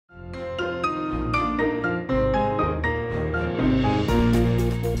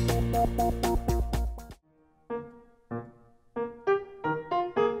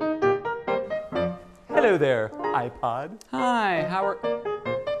there, iPod. Hi, how are...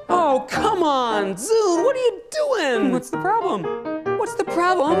 Oh, come on, Zune, what are you doing? What's the problem? What's the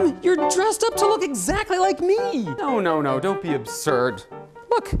problem? You're dressed up to look exactly like me. No, don't be absurd.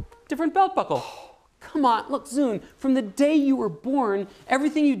 Look, different belt buckle. Come on, look, Zune, from the day you were born,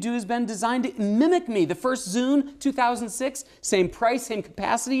 everything you do has been designed to mimic me. The first Zune, 2006, same price, same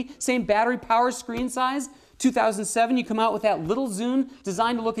capacity, same battery power, screen size. 2007, you come out with that little Zune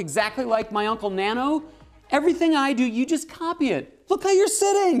designed to look exactly like my Uncle Nano. Everything I do, you just copy it. Look how you're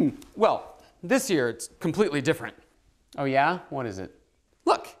sitting. Well, this year it's completely different. Oh yeah? What is it?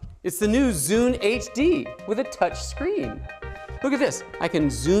 Look, it's the new Zune HD with a touch screen. Look at this. I can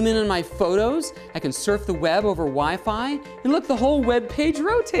zoom in on my photos, I can surf the web over Wi-Fi, and look, the whole web page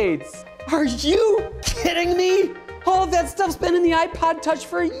rotates. Are you kidding me? All of that stuff's been in the iPod Touch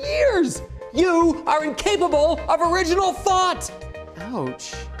for years. You are incapable of original thought.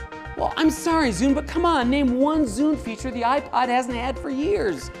 Ouch. Well, I'm sorry, Zune, but come on, name one Zune feature the iPod hasn't had for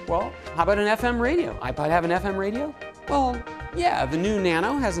years. Well, how about an FM radio? iPod have an FM radio? Well, yeah, the new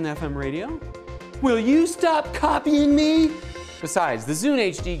Nano has an FM radio. Will you stop copying me? Besides, the Zune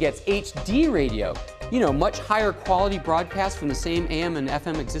HD gets HD radio. You know, much higher quality broadcasts from the same AM and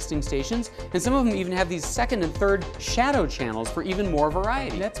FM existing stations, and some of them even have these second and third shadow channels for even more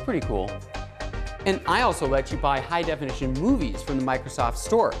variety. That's pretty cool. And I also let you buy high-definition movies from the Microsoft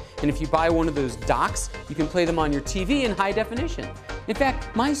Store. And if you buy one of those docks, you can play them on your TV in high definition. In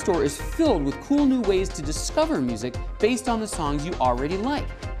fact, my store is filled with cool new ways to discover music based on the songs you already like.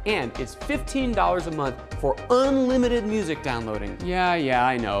 And it's $15 a month for unlimited music downloading. Yeah,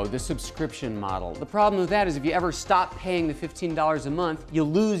 I know, the subscription model. The problem with that is if you ever stop paying the $15 a month, you'll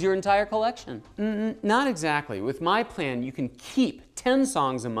lose your entire collection. Not exactly. With my plan, you can keep 10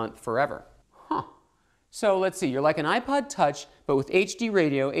 songs a month forever. So let's see, you're like an iPod Touch, but with HD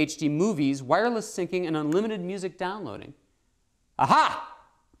radio, HD movies, wireless syncing, and unlimited music downloading. Aha!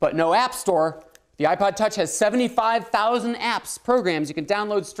 But no App Store. The iPod Touch has 75,000 apps, programs you can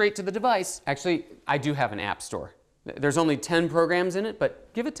download straight to the device. Actually, I do have an App Store. There's only 10 programs in it,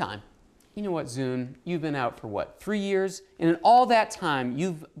 but give it time. You know what, Zune? You've been out for what, 3 years? And in all that time,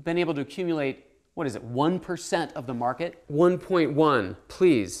 you've been able to accumulate, what is it, 1% of the market? 1.1,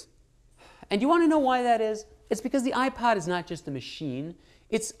 please. And you want to know why that is? It's because the iPod is not just a machine,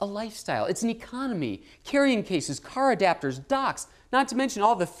 it's a lifestyle, it's an economy. Carrying cases, car adapters, docks, not to mention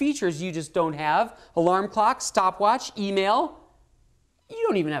all the features you just don't have. Alarm clock, stopwatch, email. You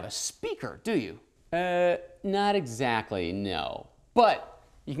don't even have a speaker, do you? Not exactly, no. But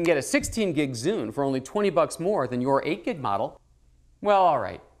you can get a 16 gig Zune for only 20 bucks more than your 8 gig model. Well, all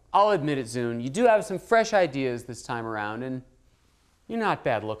right, I'll admit it, Zune. You do have some fresh ideas this time around, and you're not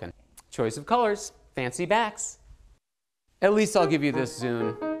bad looking. Choice of colors, fancy backs. At least I'll give you this,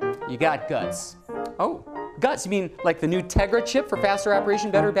 Zune. You got guts. Oh, guts? You mean like the new Tegra chip for faster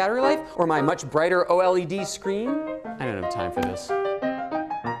operation, better battery life? Or my much brighter OLED screen? I don't have time for this.